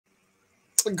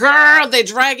Girl, they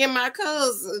dragging my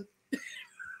cousin.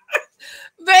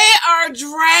 They are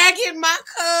dragging my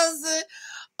cousin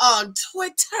on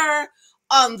Twitter,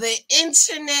 on the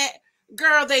internet.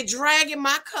 Girl, they dragging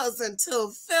my cousin to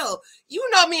Phil. You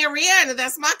know me and Rihanna,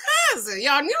 that's my cousin.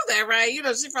 Y'all knew that, right? You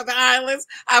know, she from the islands.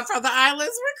 I'm from the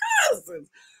islands. We're cousins.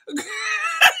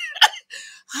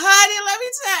 Honey, let me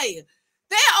tell you.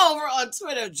 They're over on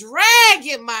Twitter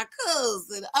dragging my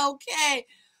cousin, okay?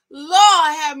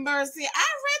 Lord have mercy. I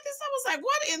read this. I was like,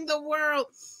 what in the world?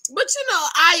 But you know,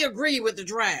 I agree with the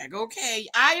drag, okay?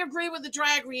 I agree with the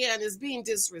drag. Rihanna is being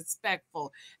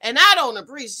disrespectful. And I don't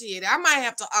appreciate it. I might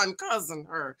have to uncousin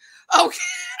her. Okay.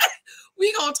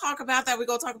 We're going to talk about that. We're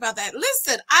going to talk about that.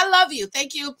 Listen, I love you.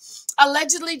 Thank you.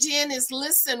 Allegedly, Janice,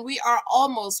 listen, we are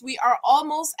almost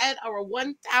at our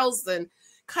 1,000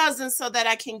 cousins so that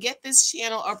I can get this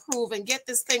channel approved and get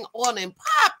this thing on and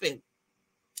popping.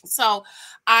 So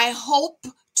I hope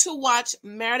to watch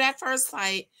Married at First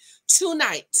Sight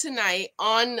tonight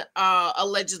on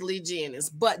Allegedly Janice.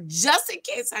 But just in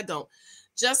case I don't,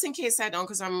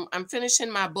 because I'm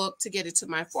finishing my book to get it to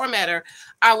my formatter,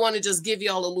 I want to just give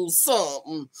y'all a little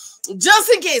something. Just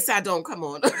in case I don't, come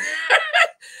on.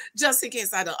 Just in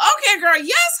case I don't. Okay, girl.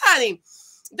 Yes, honey.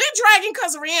 They're dragging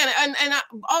cousin Rihanna. And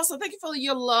also, thank you for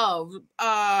your love. Check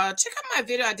out my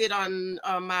video I did on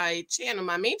my channel,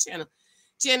 my main channel,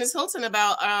 Janicehylton,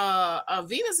 about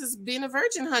Venus is being a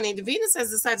virgin, honey. The Venus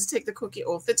has decided to take the cookie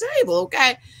off the table,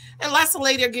 okay? And lots of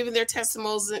ladies are giving their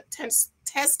testimonies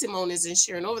and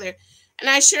sharing over there. And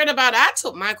I shared about I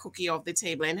took my cookie off the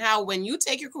table and how when you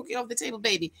take your cookie off the table,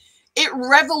 baby, it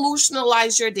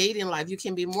revolutionized your dating life. You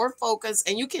can be more focused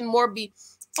and you can more be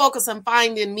focused on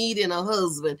finding meeting a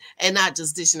husband and not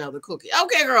just dishing out the cookie.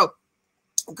 Okay, girl.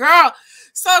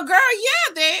 So, girl,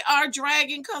 yeah, they are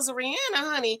dragging cousin Rihanna,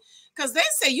 honey, because they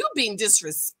say you being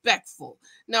disrespectful.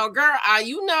 Now, girl,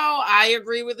 I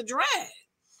agree with the drag.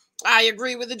 I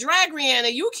agree with the drag,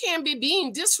 Rihanna. You can't be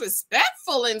being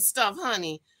disrespectful and stuff,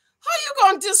 honey. How you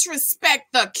gonna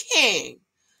disrespect the king?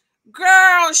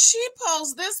 Girl, she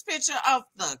posted this picture of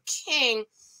the king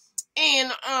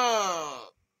and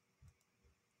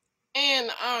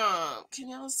can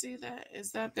y'all see that?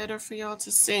 Is that better for y'all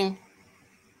to see?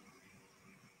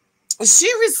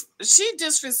 She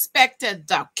disrespected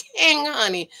the king,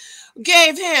 honey.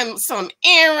 Gave him some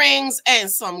earrings and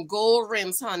some gold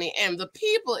rings, honey. And the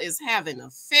people is having a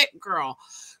fit, girl.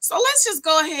 So let's just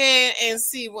go ahead and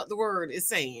see what the word is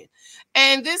saying.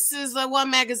 And this is, what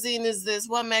magazine is this?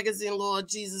 What magazine, Lord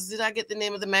Jesus? Did I get the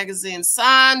name of the magazine?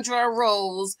 Sandra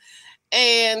Rose.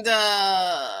 And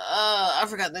I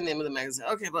forgot the name of the magazine.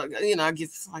 Okay, but you know, I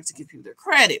like to give people their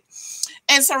credit.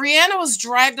 And so Rihanna was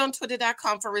dragged on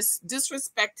Twitter.com for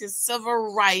disrespecting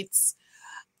civil rights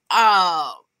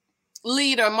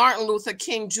leader Martin Luther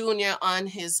King Jr. on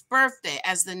his birthday.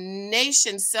 As the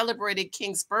nation celebrated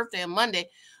King's birthday on Monday,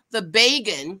 the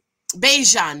Bajan.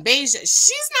 She's not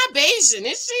Bajan,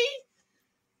 is she?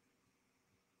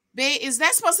 Is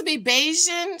that supposed to be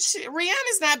Bajan?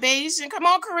 Rihanna's not Bajan. Come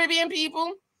on, Caribbean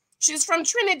people. She's from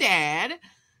Trinidad.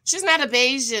 She's not a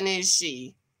Bajan, is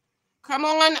she? Come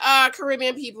on,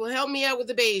 Caribbean people. Help me out with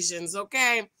the Bajans,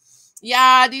 okay?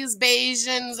 Yeah, these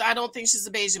Bajans. I don't think she's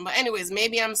a Bajan. But anyways,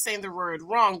 maybe I'm saying the word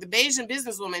wrong. The Bajan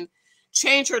businesswoman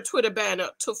changed her Twitter banner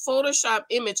to Photoshop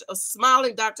image of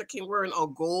smiling Dr. King wearing a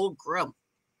gold grill.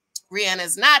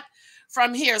 Rihanna's not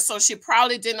from here, so she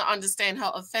probably didn't understand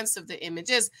how offensive the image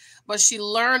is, but she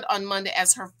learned on Monday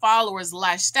as her followers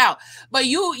lashed out. But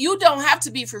you don't have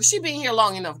to be for. She been here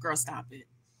long enough, girl. Stop it,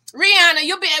 Rihanna.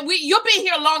 You've been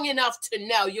here long enough to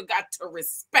know you got to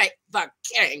respect the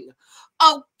king,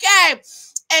 okay?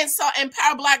 And so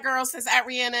Empower Black Girl says at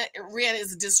Rihanna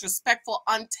is a disrespectful,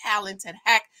 untalented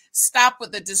hack. Stop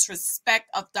with the disrespect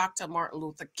of Dr. Martin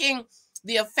Luther King.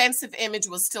 The offensive image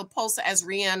was still posted as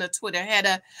Rihanna Twitter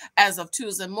header as of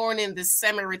Tuesday morning. This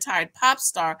semi-retired pop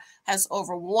star has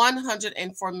over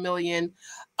 104 million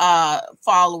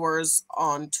followers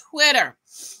on Twitter.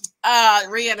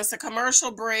 Rihanna's a commercial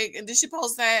break. And did she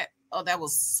post that? Oh, that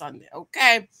was Sunday.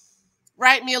 Okay.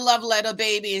 Write me a love letter,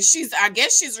 baby. And I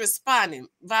guess she's responding.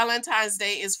 Valentine's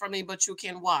Day is for me, but you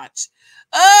can watch.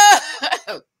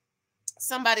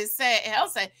 Somebody said,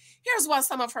 here's what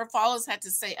some of her followers had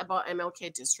to say about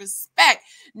MLK disrespect.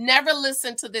 Never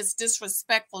listen to this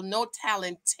disrespectful, no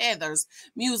talent tethers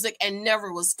music and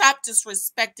never will stop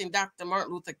disrespecting Dr.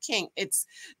 Martin Luther King.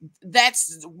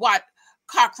 That's what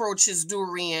cockroaches do,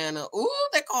 Rihanna. Ooh,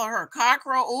 they call her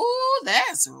cockroach. Ooh,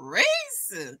 that's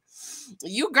racist.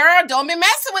 You, girl, don't be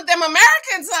messing with them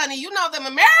Americans, honey. You know them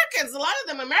Americans. A lot of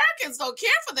them Americans don't care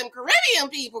for them Caribbean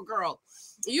people, girl.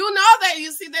 You know that,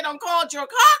 you see, they don't call it your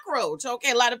cockroach.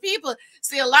 Okay, a lot of people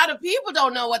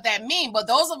don't know what that means, but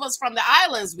those of us from the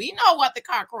islands, we know what the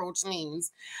cockroach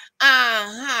means.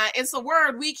 It's a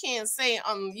word we can't say.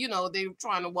 They're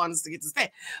trying to want us to get to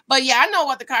say. But yeah, I know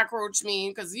what the cockroach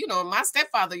means because my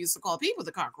stepfather used to call people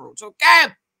the cockroach. Okay.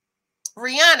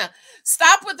 Rihanna,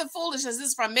 stop with the foolishness. This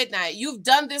is from Midnight. You've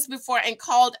done this before and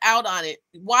called out on it.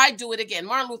 Why do it again?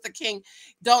 Martin Luther King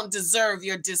don't deserve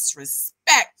your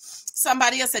disrespect.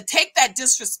 Somebody else said, take that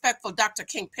disrespectful Dr.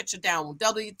 King picture down.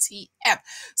 WTF.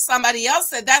 Somebody else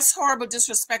said, that's horrible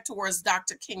disrespect towards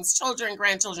Dr. King's children and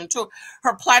grandchildren too.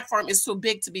 Her platform is too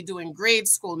big to be doing grade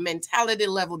school mentality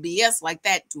level BS like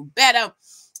that. Do better.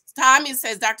 Tommy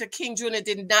says Dr. King Jr.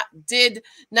 did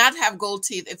not have gold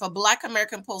teeth. If a Black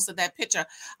American posted that picture,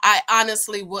 I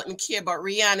honestly wouldn't care. But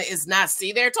Rihanna is not.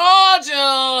 See, there, told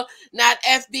you, not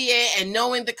FBA. And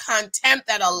knowing the contempt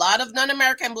that a lot of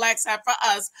non-American Blacks have for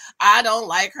us, I don't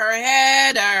like her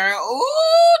header.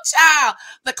 Ooh, child,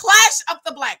 the clash of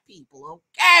the Black people.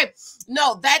 Okay,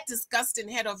 no, that disgusting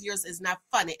head of yours is not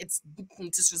funny. It's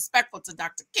disrespectful to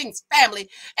Dr. King's family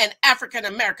and African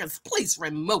Americans. Please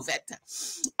remove it.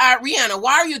 Rihanna,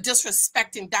 why are you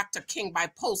disrespecting Dr. King by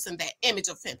posting that image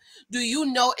of him? Do you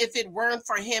know if it weren't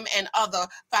for him and other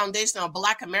foundational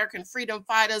Black American freedom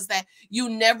fighters that you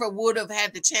never would have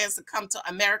had the chance to come to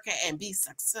America and be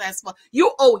successful?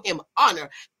 You owe him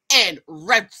honor and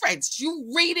reverence.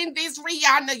 You reading this,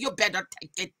 Rihanna? You better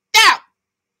take it down.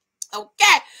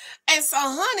 Okay, and so,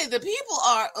 honey, the people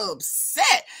are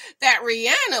upset that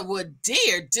Rihanna would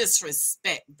dare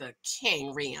disrespect the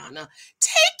king. Rihanna,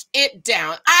 take it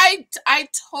down. I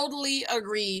totally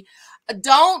agree.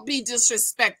 Don't be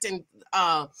disrespecting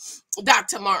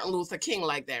Dr. Martin Luther King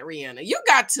like that, Rihanna. You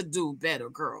got to do better,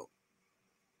 girl.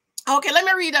 Okay, let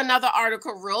me read another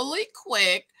article really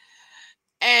quick.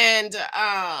 And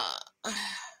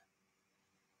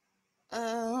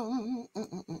oh,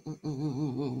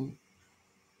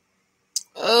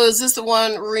 is this the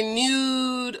one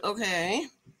renewed? Okay.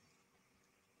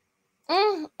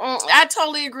 I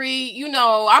totally agree.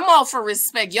 I'm all for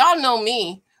respect. Y'all know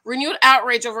me. Renewed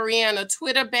outrage over Rihanna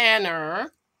Twitter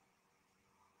banner.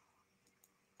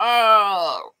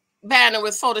 Banner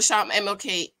with Photoshop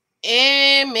MLK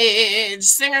image.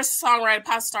 Singer-songwriter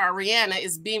pop star Rihanna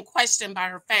is being questioned by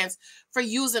her fans for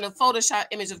using a Photoshop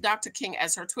image of Dr. King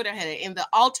as her Twitter header. In the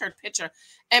altered picture,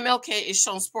 MLK is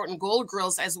shown sporting gold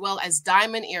grills as well as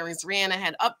diamond earrings. Rihanna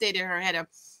had updated her header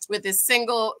with a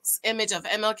single image of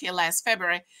MLK last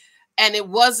February, and it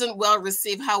wasn't well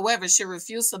received. However, she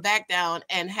refused to back down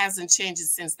and hasn't changed it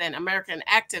since then. American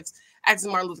activists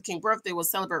Martin Luther King's birthday was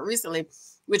celebrated recently,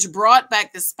 which brought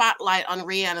back the spotlight on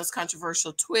Rihanna's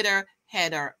controversial Twitter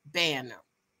header banner.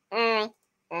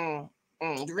 Rihanna,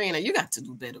 you got to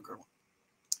do better, girl.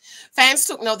 Fans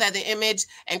took note that the image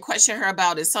and questioned her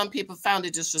about it. Some people found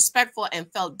it disrespectful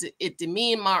and felt it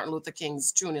demeaned Martin Luther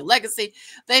King's Jr. legacy.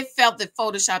 They felt the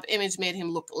Photoshop image made him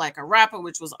look like a rapper,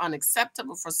 which was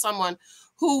unacceptable for someone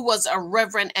who was a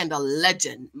reverend and a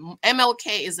legend.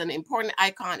 MLK is an important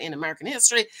icon in American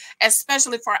history,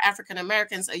 especially for African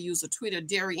Americans. A user tweeted,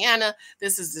 "Dear Rihanna,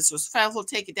 this is disrespectful.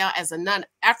 Take it down. As a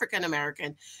non-African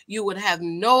American, you would have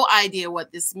no idea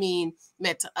what this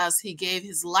meant to us. He gave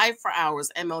his life for ours."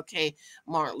 MLK,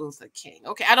 Martin Luther King.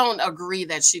 Okay, I don't agree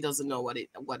that she doesn't know what it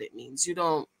means.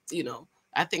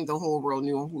 I think the whole world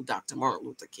knew who Dr. Martin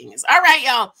Luther King is. All right,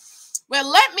 y'all. Well,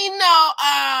 let me know.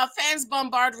 Fans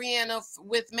bombard Rihanna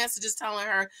with messages telling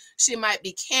her she might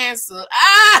be canceled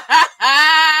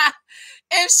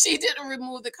if she didn't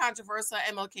remove the controversial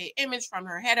MLK image from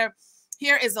her header.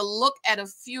 Here is a look at a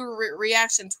few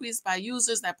reaction tweets by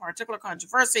users that particular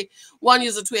controversy. One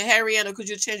user tweeted, "Hey, Rihanna, could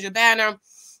you change your banner?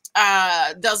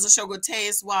 Doesn't show good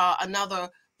taste," while another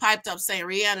piped up saying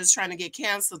Rihanna's trying to get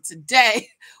canceled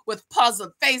today with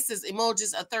puzzled faces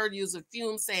emojis. A third user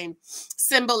fumed saying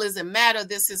symbolism matter.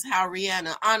 This is how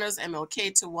Rihanna honors MLK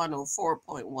to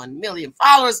 104.1 million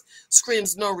followers.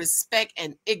 Screams no respect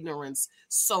and ignorance.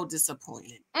 So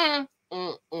disappointed.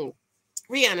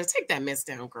 Rihanna, take that mess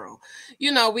down, girl.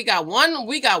 We got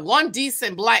one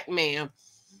decent Black man.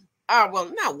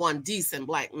 Well, not one decent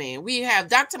Black man. We have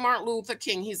Dr. Martin Luther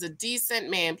King. He's a decent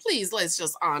man. Please, let's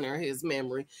just honor his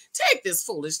memory. Take this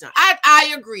foolishness.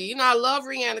 I agree. I love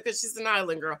Rihanna because she's an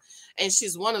island girl. And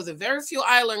she's one of the very few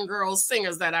island girl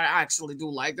singers that I actually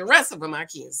do like. The rest of them, I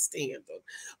can't stand them.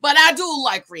 But I do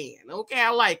like Rihanna. Okay, I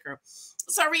like her.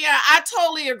 So, Rihanna, I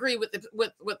totally agree with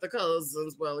the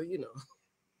cousins. Well,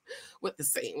 with the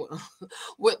same,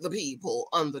 with the people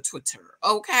on the Twitter.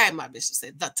 Okay, my bishop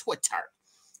said the Twitter.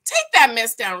 Take that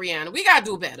mess down, Rihanna. We gotta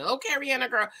do better. Okay, Rihanna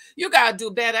girl. You gotta do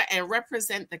better and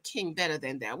represent the king better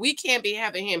than that. We can't be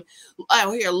having him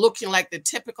out here looking like the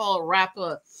typical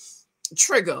rapper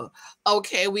trigger.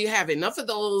 Okay, we have enough of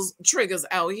those triggers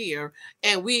out here.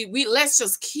 And we let's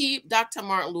just keep Dr.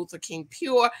 Martin Luther King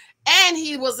pure. And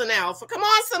he was an alpha. Come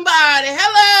on, somebody.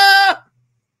 Hello.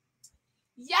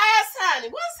 Yes, honey.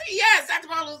 What's he? Yes, Dr.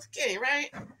 Martin Luther King, right?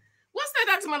 What's that,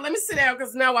 Dr. Martin? Let me sit down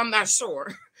because now I'm not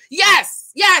sure. Yes,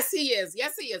 he is.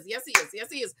 Yes, he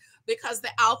is. Because the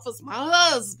alpha's my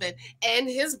husband and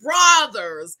his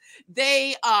brothers.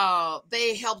 They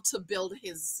helped to build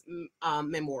his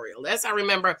memorial. As I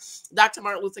remember, Dr.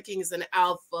 Martin Luther King is an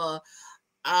alpha.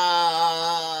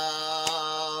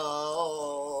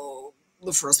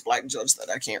 The first black judge that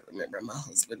I can't remember. My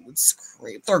husband would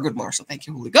scream. Thurgood Marshall. Thank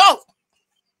you, Holy Ghost.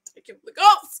 Thank you, Holy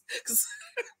Ghost. Because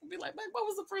be like, what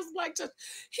was the first black judge?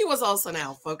 He was also an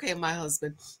alpha. Okay, my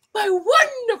husband, my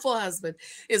wonderful husband,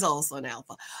 is also an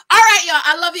alpha. All right, y'all.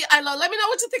 I love you. Let me know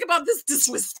what you think about this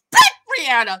disrespect,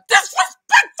 Rihanna.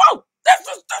 Disrespectful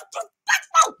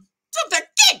to the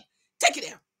king. Take it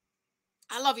down.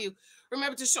 I love you.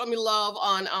 Remember to show me love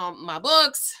on my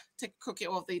books. Take a cookie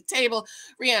off the table.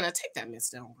 Rihanna, take that mess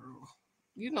down, girl.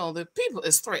 You know, the people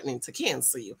is threatening to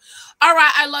cancel you. All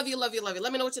right. I love you. Let me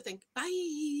know what you think.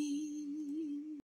 Bye.